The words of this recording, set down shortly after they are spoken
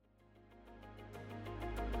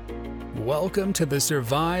Welcome to the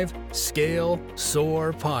Survive, Scale,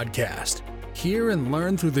 Soar podcast. Hear and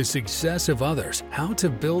learn through the success of others how to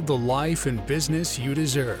build the life and business you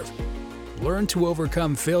deserve. Learn to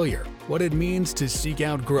overcome failure, what it means to seek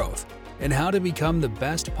out growth, and how to become the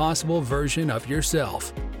best possible version of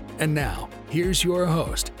yourself. And now, here's your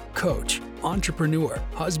host, coach, entrepreneur,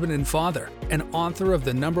 husband and father, and author of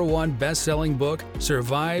the #1 best-selling book,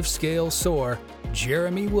 Survive, Scale, Soar,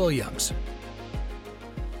 Jeremy Williams.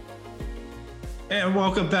 And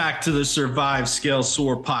welcome back to the Survive, Scale,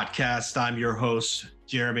 Soar podcast. I'm your host,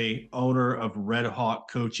 Jeremy, owner of Red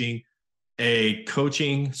Hawk Coaching, a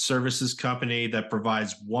coaching services company that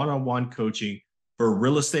provides one-on-one coaching for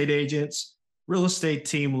real estate agents, real estate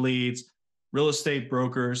team leads, real estate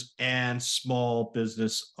brokers, and small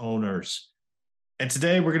business owners. And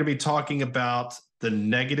today we're going to be talking about the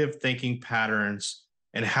negative thinking patterns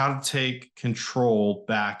and how to take control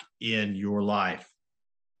back in your life.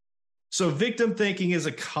 So victim thinking is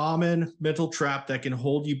a common mental trap that can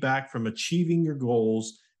hold you back from achieving your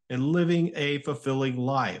goals and living a fulfilling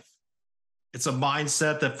life. It's a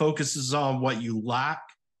mindset that focuses on what you lack,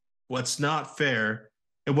 what's not fair,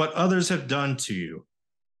 and what others have done to you.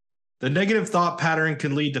 The negative thought pattern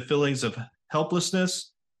can lead to feelings of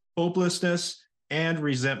helplessness, hopelessness, and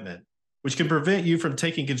resentment, which can prevent you from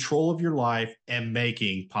taking control of your life and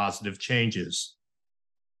making positive changes.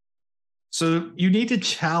 So you need to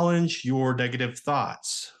challenge your negative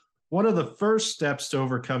thoughts. One of the first steps to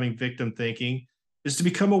overcoming victim thinking is to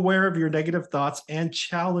become aware of your negative thoughts and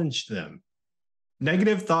challenge them.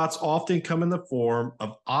 Negative thoughts often come in the form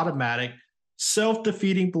of automatic,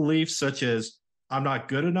 self-defeating beliefs such as, I'm not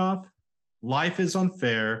good enough, life is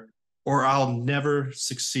unfair, or I'll never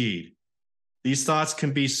succeed. These thoughts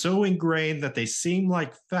can be so ingrained that they seem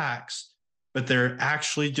like facts, but they're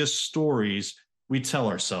actually just stories we tell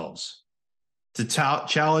ourselves. To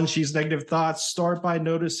challenge these negative thoughts, start by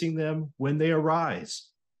noticing them when they arise.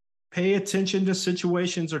 Pay attention to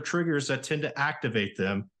situations or triggers that tend to activate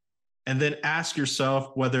them, and then ask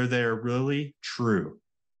yourself whether they're really true.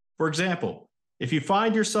 For example, if you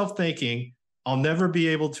find yourself thinking, I'll never be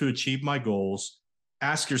able to achieve my goals,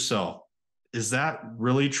 ask yourself, is that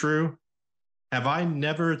really true? Have I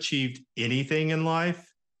never achieved anything in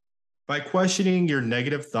life? By questioning your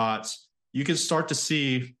negative thoughts, you can start to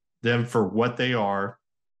see them for what they are,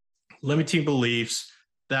 limiting beliefs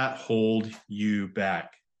that hold you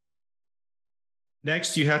back.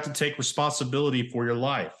 Next, you have to take responsibility for your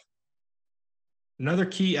life. Another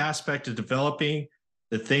key aspect of developing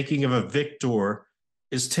the thinking of a victor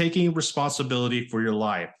is taking responsibility for your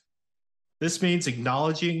life. This means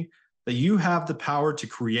acknowledging that you have the power to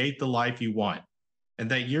create the life you want,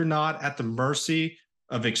 and that you're not at the mercy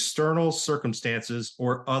of external circumstances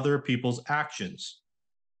or other people's actions.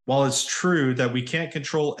 While it's true that we can't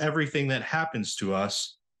control everything that happens to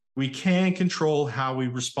us, we can control how we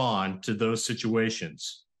respond to those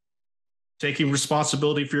situations. Taking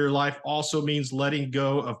responsibility for your life also means letting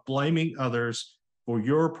go of blaming others for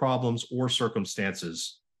your problems or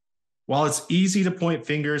circumstances. While it's easy to point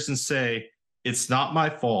fingers and say, it's not my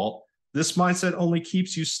fault, this mindset only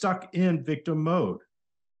keeps you stuck in victim mode.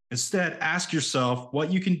 Instead, ask yourself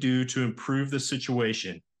what you can do to improve the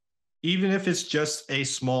situation, even if it's just a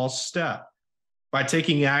small step. By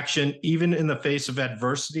taking action, even in the face of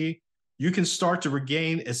adversity, you can start to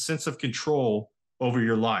regain a sense of control over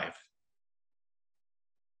your life.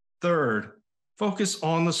 Third, focus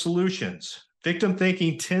on the solutions. Victim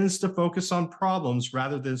thinking tends to focus on problems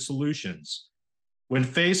rather than solutions. When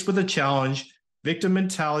faced with a challenge, victim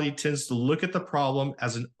mentality tends to look at the problem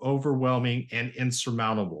as an overwhelming and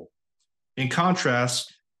insurmountable. In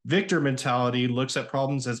contrast, victor mentality looks at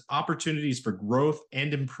problems as opportunities for growth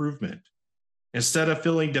and improvement. Instead of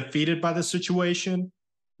feeling defeated by the situation,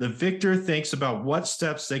 the victor thinks about what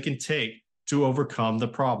steps they can take to overcome the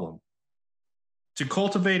problem. To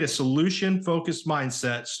cultivate a solution-focused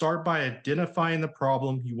mindset, start by identifying the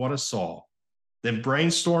problem you want to solve. Then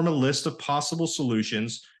brainstorm a list of possible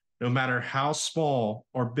solutions, no matter how small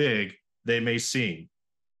or big they may seem.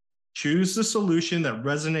 Choose the solution that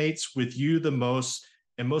resonates with you the most,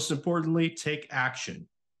 and most importantly, take action.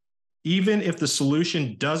 Even if the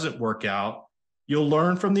solution doesn't work out, you'll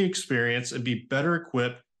learn from the experience and be better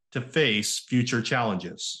equipped to face future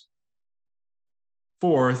challenges.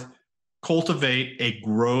 Fourth, cultivate a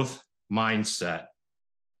growth mindset.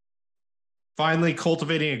 Finally,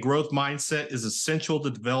 cultivating a growth mindset is essential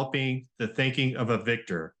to developing the thinking of a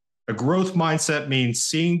victor. A growth mindset means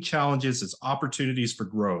seeing challenges as opportunities for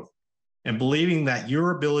growth and believing that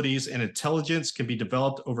your abilities and intelligence can be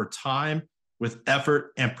developed over time with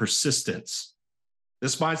effort and persistence.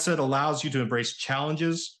 This mindset allows you to embrace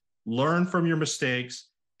challenges learn from your mistakes,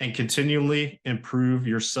 and continually improve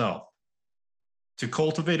yourself. To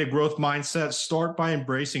cultivate a growth mindset, start by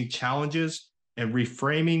embracing challenges and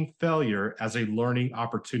reframing failure as a learning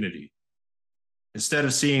opportunity. Instead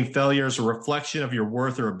of seeing failure as a reflection of your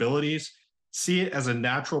worth or abilities, see it as a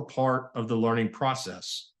natural part of the learning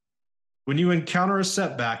process. When you encounter a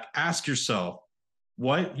setback, ask yourself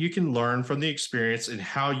what you can learn from the experience and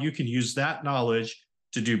how you can use that knowledge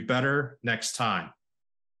to do better next time.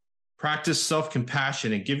 Practice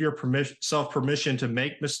self-compassion and give yourself permission to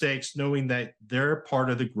make mistakes, knowing that they're part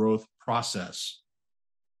of the growth process.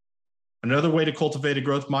 Another way to cultivate a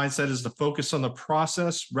growth mindset is to focus on the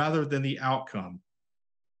process rather than the outcome.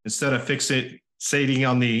 Instead of fixating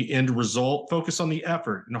on the end result, focus on the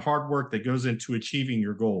effort and hard work that goes into achieving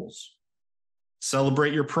your goals.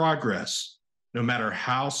 Celebrate your progress, no matter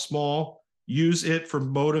how small. Use it for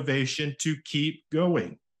motivation to keep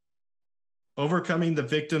going. Overcoming the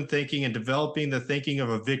victim thinking and developing the thinking of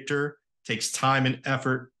a victor takes time and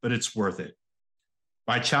effort, but it's worth it.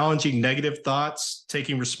 By challenging negative thoughts,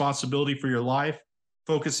 taking responsibility for your life,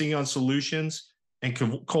 focusing on solutions, and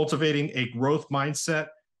cultivating a growth mindset,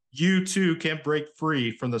 you too can break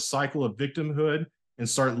free from the cycle of victimhood and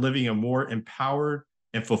start living a more empowered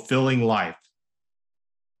and fulfilling life.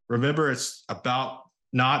 Remember, it's about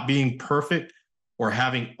not being perfect or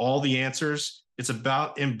having all the answers. It's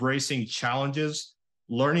about embracing challenges,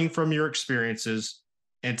 learning from your experiences,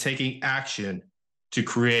 and taking action to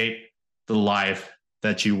create the life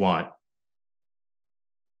that you want.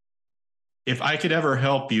 If I could ever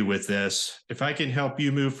help you with this, if I can help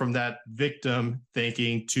you move from that victim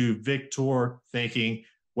thinking to victor thinking,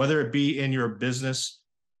 whether it be in your business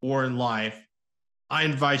or in life, I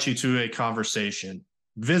invite you to a conversation.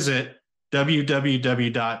 Visit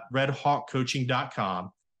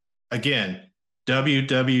www.redhawkcoaching.com. Again,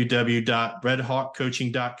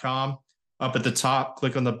 www.redhawkcoaching.com. Up at the top,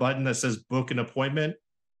 click on the button that says book an appointment.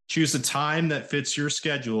 Choose a time that fits your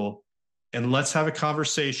schedule, and let's have a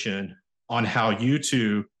conversation on how you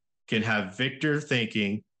too can have victor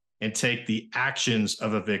thinking and take the actions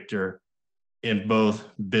of a victor in both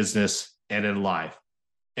business and in life.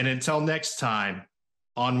 And until next time,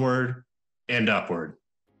 onward and upward.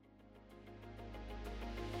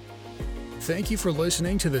 Thank you for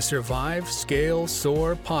listening to the Survive, Scale,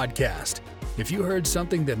 Soar podcast. If you heard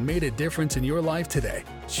something that made a difference in your life today,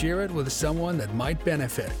 share it with someone that might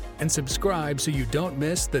benefit and subscribe so you don't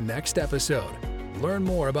miss the next episode. Learn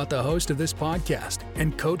more about the host of this podcast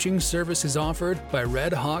and coaching services offered by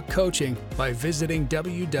Red Hawk Coaching by visiting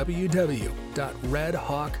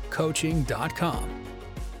www.redhawkcoaching.com.